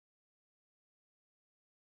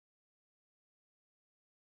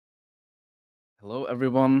Hello,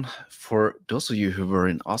 everyone. For those of you who were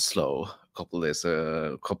in Oslo a couple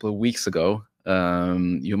of weeks ago,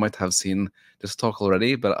 you might have seen this talk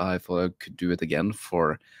already, but I thought I could do it again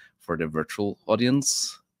for the virtual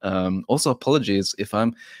audience. Also, apologies if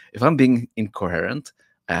I'm being incoherent.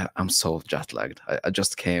 I'm so jet lagged. I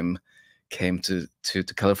just came to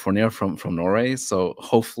California from Norway, so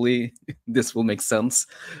hopefully this will make sense.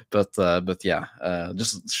 But yeah,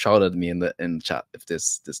 just shout at me in the chat if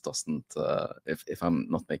this doesn't if I'm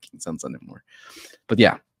not making sense anymore. But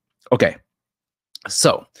yeah, okay.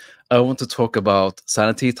 So I want to talk about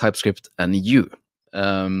Sanity, TypeScript, and you.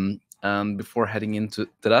 And before heading into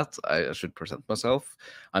that, I should present myself.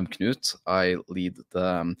 I'm Knut. I lead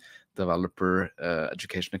the developer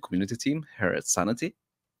education and community team here at Sanity.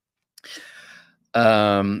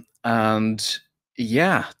 And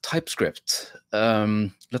yeah, TypeScript.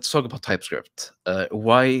 Let's talk about TypeScript.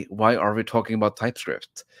 Why are we talking about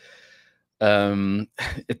TypeScript?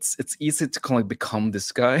 It's easy to kind of become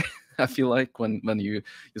this guy. I feel like when you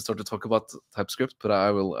start to talk about TypeScript, but I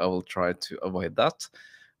will try to avoid that.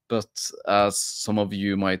 But as some of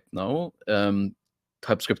you might know,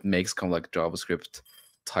 TypeScript makes kind of like JavaScript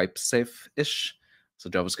type safe-ish. So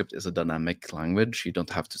JavaScript is a dynamic language. You don't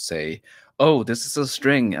have to say, oh, this is a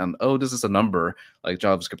string and oh, this is a number. Like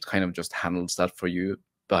JavaScript kind of just handles that for you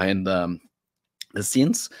behind the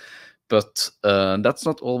scenes. But that's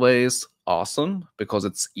not always awesome because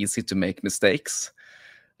it's easy to make mistakes.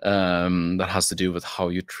 That has to do with how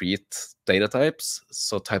you treat data types.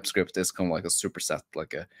 So TypeScript is kind of like a superset,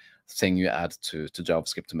 like a thing you add to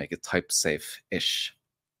JavaScript to make it type safe-ish.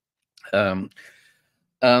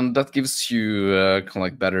 And that gives you kind of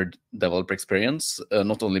like better developer experience,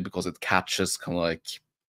 not only because it catches kind of like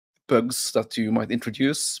bugs that you might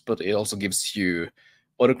introduce, but it also gives you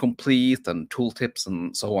autocomplete and tooltips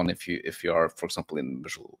and so on if you are, for example, in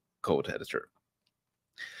Visual Code Editor.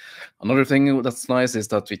 Another thing that's nice is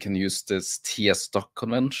that we can use this TS-doc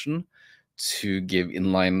convention to give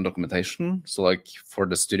inline documentation. So like for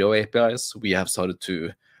the Studio APIs, we have started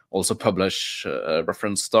to also publish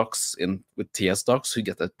reference docs with TS-docs. So you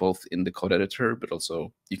get that both in the code editor, but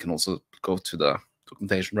also you can also go to the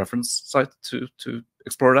documentation reference site to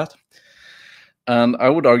explore that. And I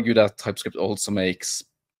would argue that TypeScript also makes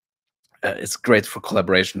it's great for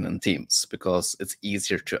collaboration in teams because it's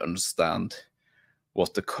easier to understand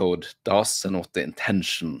what the code does and what the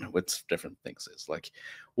intention with different things is. Like,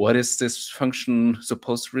 what is this function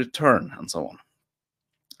supposed to return, and so on.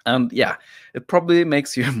 And yeah, it probably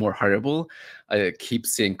makes you more hireable. I keep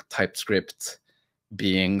seeing TypeScript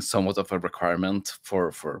being somewhat of a requirement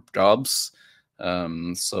for jobs.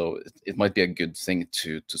 So it might be a good thing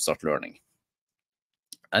to start learning.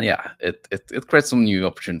 And yeah, it creates some new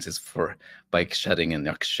opportunities for bike shedding and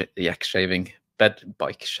yak shaving.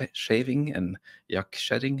 Bike shaving and yak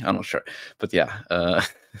shedding. I'm not sure, but yeah,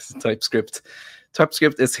 TypeScript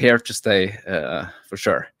is here to stay for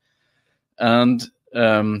sure. And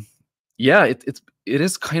yeah, it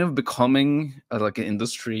is kind of becoming like an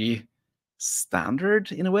industry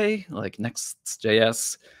standard in a way. Like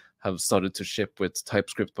Next.js have started to ship with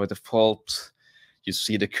TypeScript by default. You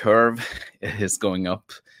see the curve is going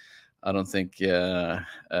up. I don't think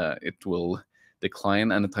it will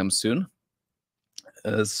decline anytime soon.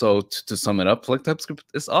 So to sum it up, like TypeScript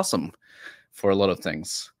is awesome for a lot of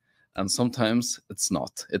things, and sometimes it's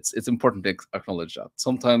not. It's important to acknowledge that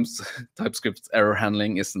sometimes TypeScript's error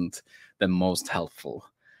handling isn't the most helpful,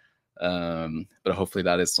 but hopefully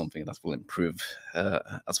that is something that will improve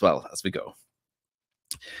as well as we go.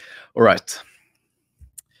 All right.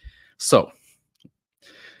 So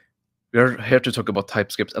we're here to talk about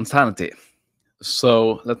TypeScript and Sanity.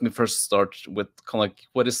 So let me first start with kind of like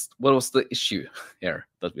what was the issue here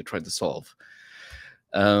that we tried to solve.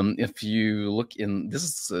 If you look in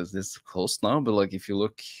this is closed now, but like if you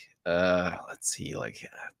look, let's see, like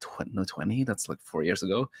 2020, that's like 4 years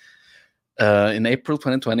ago. In April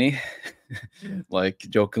 2020, like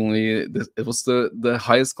jokingly, it was the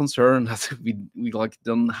highest concern that we like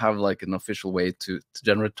don't have like an official way to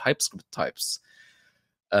generate TypeScript types,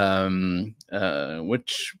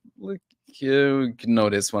 which like you can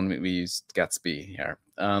notice when we used Gatsby here,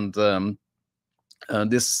 and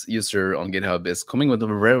this user on GitHub is coming with a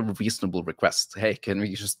very reasonable request. Hey, can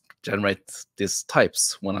we just generate these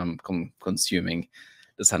types when I'm consuming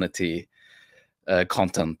the Sanity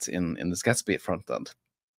content in this Gatsby frontend?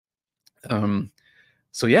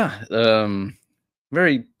 So yeah,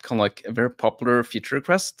 very kind of like a very popular feature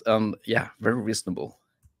request, and yeah, very reasonable.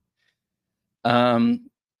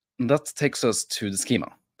 That takes us to the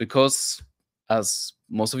schema, because as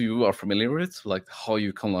most of you are familiar with, like how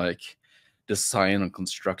you can like design and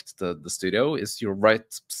construct the studio is you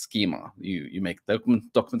write schema. You make document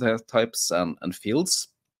types and fields.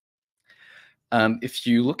 And if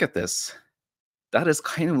you look at this, that is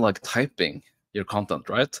kind of like typing your content,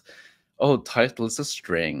 right? Oh, title is a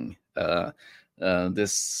string.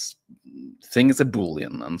 This thing is a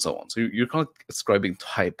boolean, and so on. So you're kind of ascribing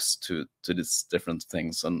types to these different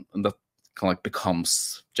things, and that kind of like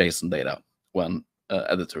becomes JSON data when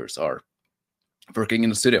editors are working in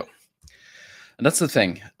the studio. And that's the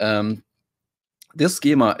thing. This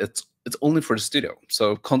schema, it's only for the studio.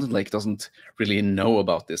 So Content Lake doesn't really know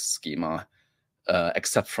about this schema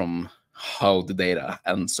except from how the data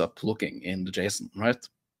ends up looking in the JSON, right?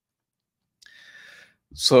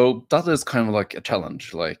 So that is kind of like a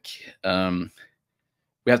challenge. Like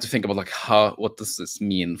we have to think about like what does this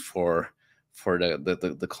mean for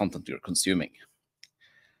the content you're consuming.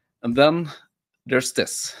 And then there's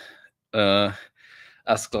this.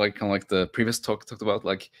 As like kind of like the previous talk talked about,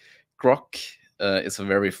 like Grok is a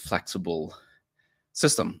very flexible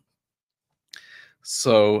system.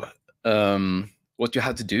 So what you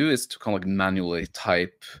have to do is to kind of like manually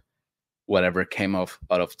type whatever came out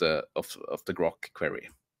of the Grok query.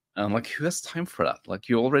 And like, who has time for that? Like,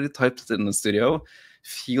 you already typed it in the studio.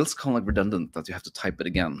 Feels kind of like redundant that you have to type it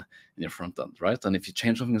again in your front end, right? And if you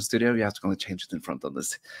change something in the studio, you have to kind of change it in front end.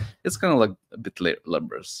 It's kind of like a bit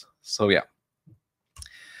laborious. So yeah.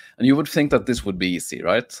 And you would think that this would be easy,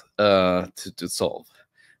 right, to solve,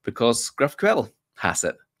 because GraphQL has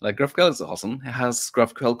it. Like, GraphQL is awesome. It has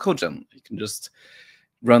GraphQL CodeGen. You can just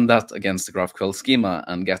run that against the GraphQL schema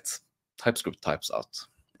and get TypeScript types out,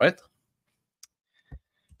 right?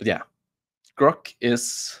 But yeah, Grok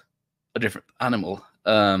is a different animal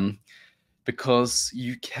because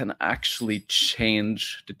you can actually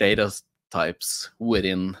change the data types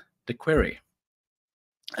within the query.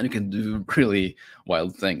 And you can do really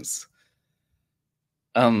wild things.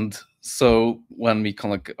 And so when we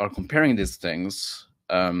kind of like are comparing these things,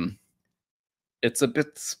 it's a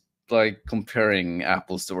bit like comparing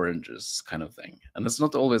apples to oranges kind of thing. And it's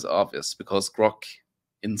not always obvious because Grok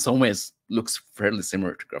in some ways looks fairly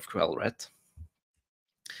similar to GraphQL, right?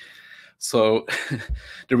 So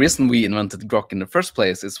the reason we invented Grok in the first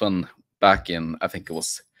place is when back in, I think it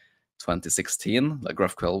was 2016, like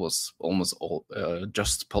GraphQL was almost all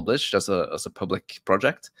just published as a public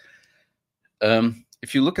project.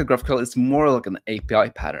 If you look at GraphQL, it's more like an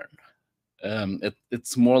API pattern.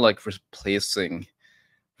 It's more like replacing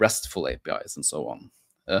RESTful APIs and so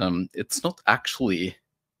on. It's not actually,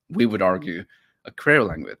 we would argue, a query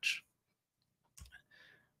language.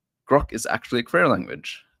 Grok is actually a query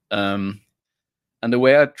language. And the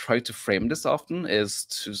way I try to frame this often is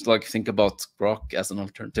to like think about Grok as an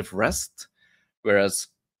alternative REST, whereas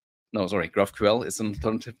GraphQL is an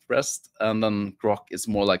alternative REST, and then Grok is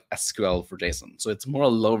more like SQL for JSON. So it's more a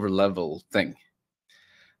lower level thing.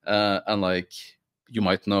 And like you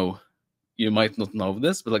might not know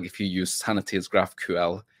this, but like if you use Sanity's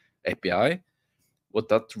GraphQL API, what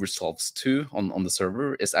that resolves to on the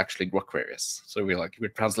server is actually Grok queries. So we're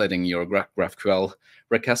translating your GraphQL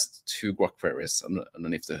request to Grok queries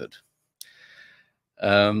underneath the hood.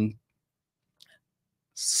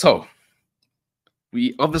 So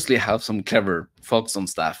we obviously have some clever folks on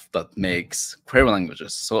staff that makes query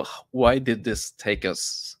languages. So why did this take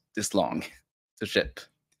us this long to ship?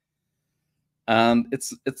 And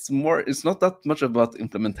it's not that much about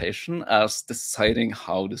implementation as deciding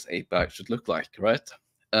how this API should look like, right?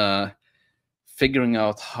 Figuring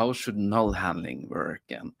out how should null handling work,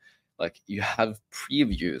 and like you have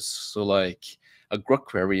previews. So like a Grok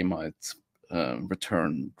query might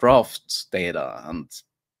return draft data, and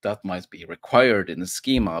that might be required in the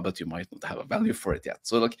schema, but you might not have a value for it yet.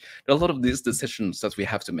 So like there are a lot of these decisions that we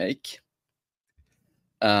have to make,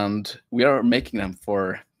 and we are making them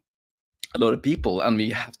for a lot of people, and we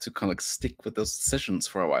have to kind of like stick with those decisions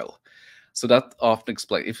for a while. So that often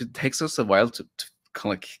explains, if it takes us a while to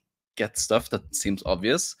kind of like get stuff that seems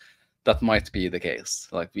obvious, that might be the case.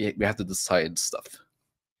 Like we have to decide stuff.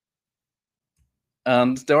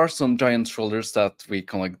 And there are some giant shoulders that we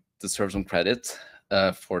kind of like deserve some credit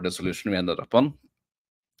for the solution we ended up on.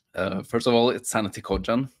 First of all, it's Sanity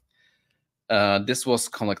TypeGen. This was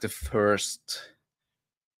kind of like the first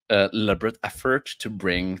elaborate effort to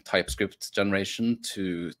bring TypeScript generation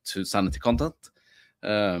to Sanity content.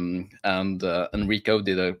 And Enrico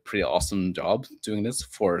did a pretty awesome job doing this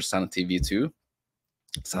for Sanity V2,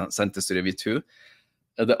 Sanity Studio V2.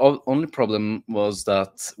 The only problem was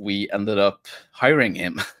that we ended up hiring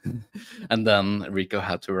him, and then Enrico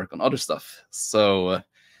had to work on other stuff. So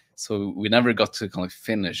we never got to kind of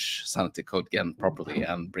finish Sanity code again properly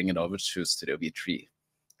and bring it over to Studio V3.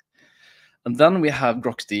 And then we have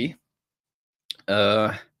GrokD,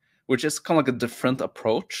 which is kind of like a different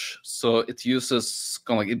approach. So it uses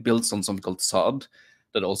kind of like, it builds on something called SOD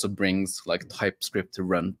that also brings like TypeScript to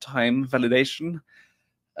runtime validation.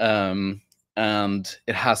 And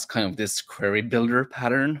it has kind of this query builder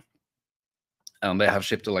pattern. And they have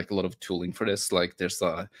shipped like a lot of tooling for this. Like there's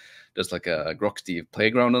like a GrokD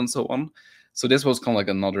playground and so on. So this was kind of like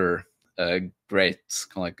another great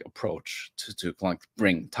kind of like approach to kind of like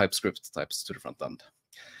bring TypeScript types to the front end.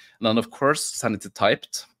 And then of course, Sanity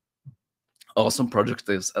Typed, awesome project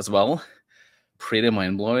is as well. Pretty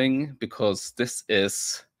mind-blowing because this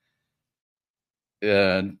is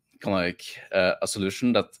kind of like a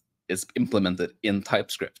solution that is implemented in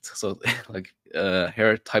TypeScript. So like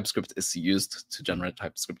here TypeScript is used to generate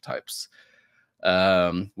TypeScript types,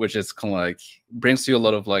 which is kind of like brings you a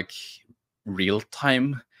lot of like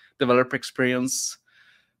real-time developer experience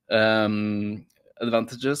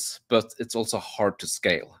advantages, but it's also hard to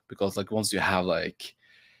scale because like once you have like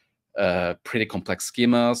pretty complex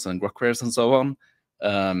schemas and grok queries and so on,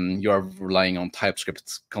 you are relying on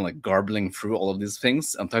TypeScript kind of like garbling through all of these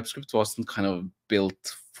things, and TypeScript wasn't kind of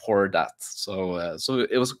built for that. So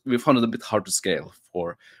we found it a bit hard to scale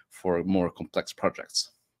for more complex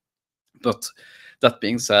projects. But that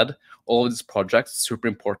being said, all of these projects super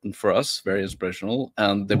important for us, very inspirational,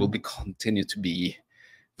 and they will continue to be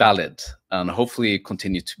valid and hopefully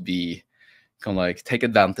continue to be kind of like take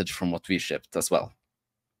advantage from what we shipped as well.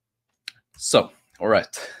 So, all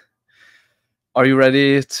right. Are you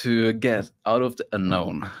ready to get out of the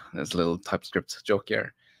unknown? There's a little TypeScript joke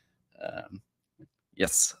here.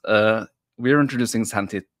 Yes, we're introducing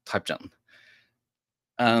Sanity TypeGen.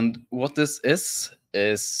 And what this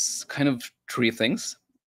is kind of three things.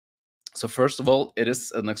 So first of all, it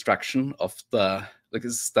is an extraction of the like a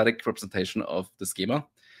static representation of the schema.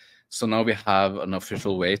 So now we have an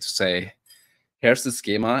official way to say, here's the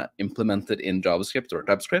schema implemented in JavaScript or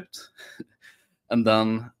TypeScript. And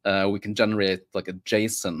then we can generate like a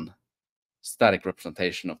JSON static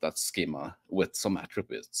representation of that schema with some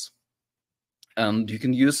attributes. And you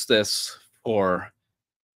can use this for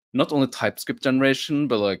not only TypeScript generation,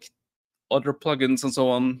 but like other plugins and so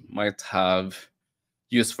on might have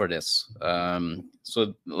use for this.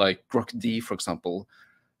 So like GrokD, for example,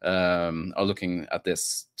 are looking at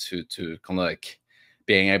this to kind of like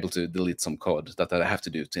being able to delete some code that I have to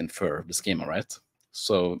do to infer the schema, right?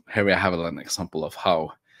 So here we have an example of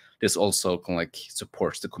how this also kind of like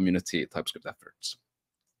supports the community TypeScript efforts.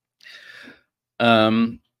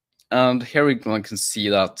 And here we can see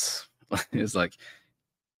that it's like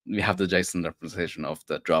we have the JSON representation of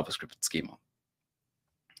the JavaScript schema.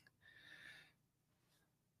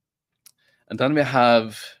 And then we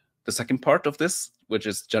have the second part of this, which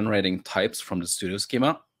is generating types from the studio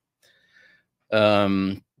schema.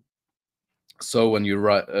 So when you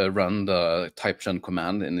run the TypeGen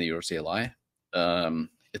command in your CLI,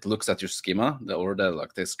 it looks at your schema,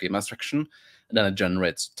 the schema section, and then it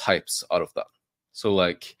generates types out of that. So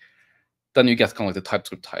like, then you get kind of like the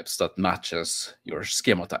TypeScript types that matches your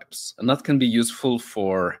schema types. And that can be useful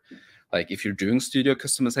for like if you're doing studio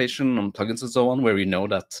customization on plugins and so on, where you know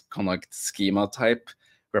that kind of like the schema type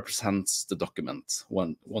represents the document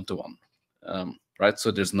one-to-one, right?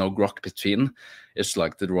 So there's no grok between. It's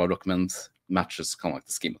like the raw document matches kind of like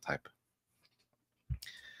the schema type.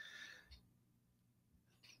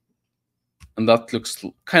 And that looks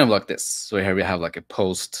kind of like this. So here we have like a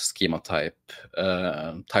post schema type,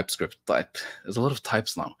 TypeScript type. There's a lot of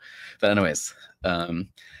types now. But anyways, and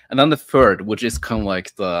then the third, which is kind of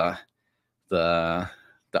like the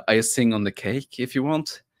icing on the cake, if you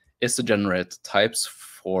want, is to generate types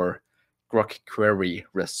for grok query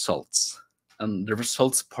results. And the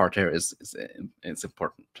results part here is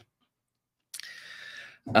important.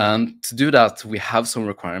 And to do that, we have some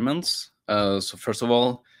requirements. So first of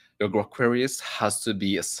all, your grok queries has to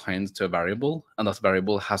be assigned to a variable, and that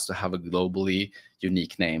variable has to have a globally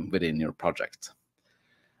unique name within your project.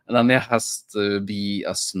 And then there has to be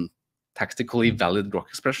a syntactically valid grok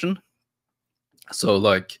expression. So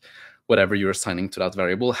like whatever you're assigning to that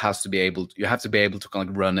variable has to be able to, you have to be able to kind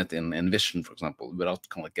of run it in Vision, for example, without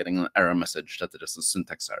kind of like getting an error message that it is a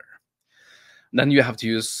syntax error. Then you have to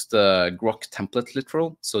use the grok template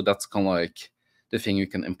literal. So that's kind of like the thing you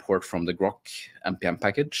can import from the grok npm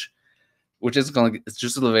package, which is kind of like, it's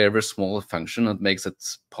just a very, very small function that makes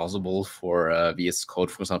it possible for VS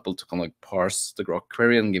Code, for example, to kind of like parse the grok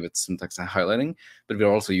query and give it syntax and highlighting. But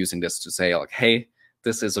we're also using this to say like, hey,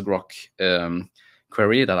 this is a grok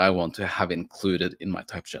query that I want to have included in my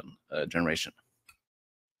TypeGen generation.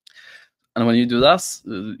 And when you do this,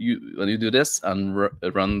 when you do this and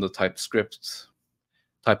run the TypeScript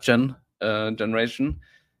TypeGen generation,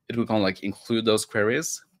 it will kind of like include those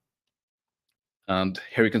queries. And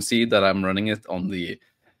here you can see that I'm running it on the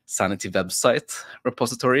Sanity website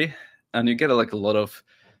repository, and you get like a lot of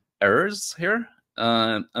errors here.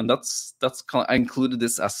 And that's kind of, I included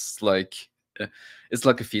this as like it's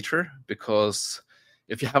like a feature, because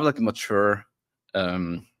if you have like a mature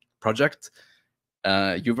project,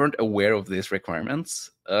 you weren't aware of these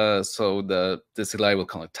requirements, so the CLI will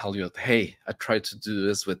kind of tell you that, hey, I tried to do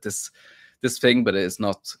this with this thing, but it's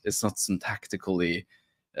not syntactically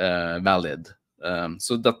valid.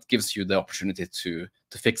 So that gives you the opportunity to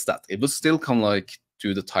fix that. It will still kind of like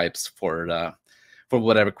do the types for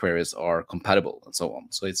whatever queries are compatible and so on.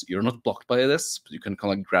 So you're not blocked by this, but you can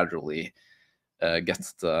kind of gradually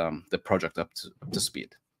get the project up to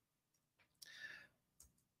speed.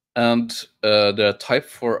 And the type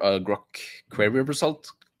for a Grok query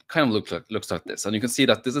result kind of looks like this. And you can see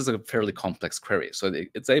that this is a fairly complex query, so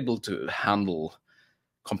it's able to handle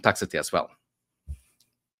complexity as well.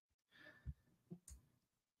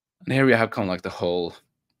 And here we have kind of like the whole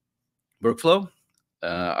workflow.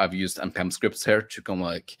 I've used npm scripts here to kind of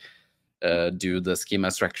like do the schema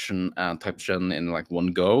extraction and TypeGen in like one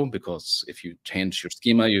go, because if you change your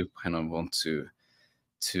schema, you kind of want to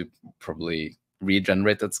probably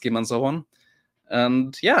regenerate that schema and so on.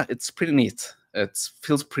 And yeah, it's pretty neat. It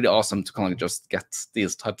feels pretty awesome to kind of just get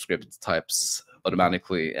these TypeScript types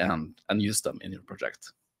automatically and use them in your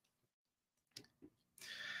project.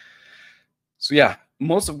 So yeah,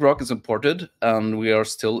 most of Grok is imported, and we are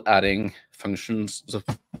still adding functions,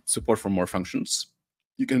 support for more functions.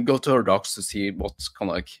 You can go to our docs to see what's kind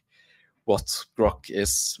of like what Grok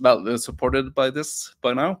is supported by this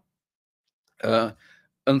by now.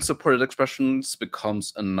 Unsupported expressions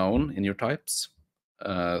becomes unknown in your types.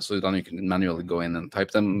 So then you can manually go in and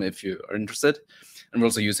type them if you are interested. And we're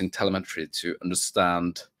also using telemetry to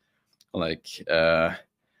understand like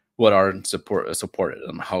what are supported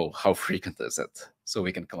and how frequent is it, so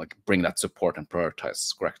we can kind of like bring that support and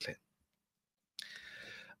prioritize correctly.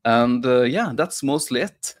 And yeah, that's mostly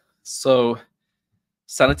it. So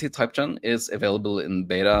Sanity TypeGen is available in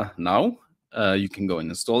beta now. You can go and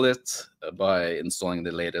install it by installing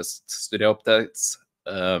the latest studio updates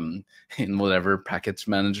in whatever package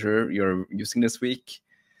manager you're using this week.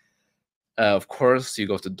 Of course, you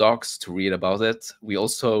go to docs to read about it. We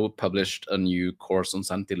also published a new course on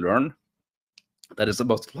Sanity Learn that is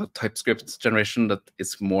about TypeScript generation, that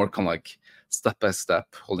is more kind of like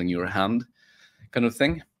step-by-step, holding your hand kind of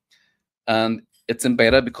thing. And it's in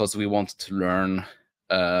beta because we want to learn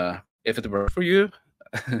if it works for you,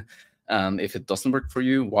 and if it doesn't work for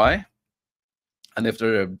you, why, and if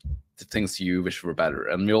there are things you wish were better.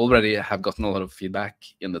 And we already have gotten a lot of feedback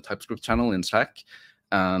in the TypeScript channel in Slack,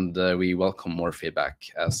 and we welcome more feedback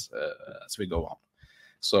as we go on.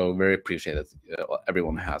 So very appreciated.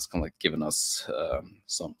 Everyone has kind of like given us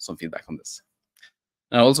some feedback on this.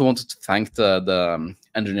 And I also wanted to thank the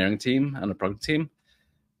engineering team and the product team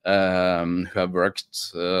who have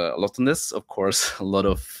worked a lot on this. Of course, a lot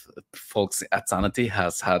of folks at Sanity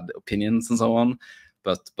has had opinions and so on,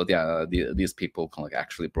 but yeah, these people kind of like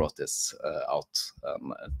actually brought this out.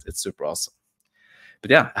 It's super awesome.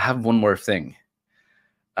 But yeah, I have one more thing.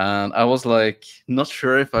 And I was like, not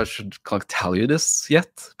sure if I should kind of tell you this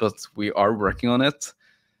yet, but we are working on it.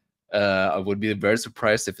 I would be very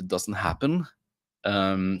surprised if it doesn't happen.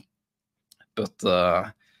 But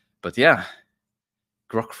yeah,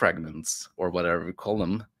 Grok fragments, or whatever we call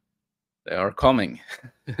them, they are coming.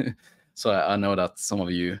 So I know that some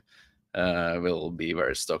of you will be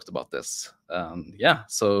very stoked about this. Yeah,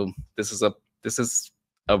 so this is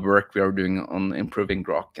a work we are doing on improving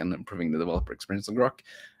Grok and improving the developer experience on Grok.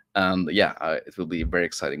 And yeah, it will be very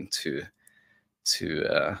exciting to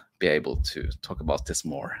be able to talk about this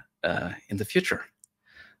more in the future.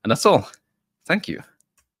 And that's all. Thank you.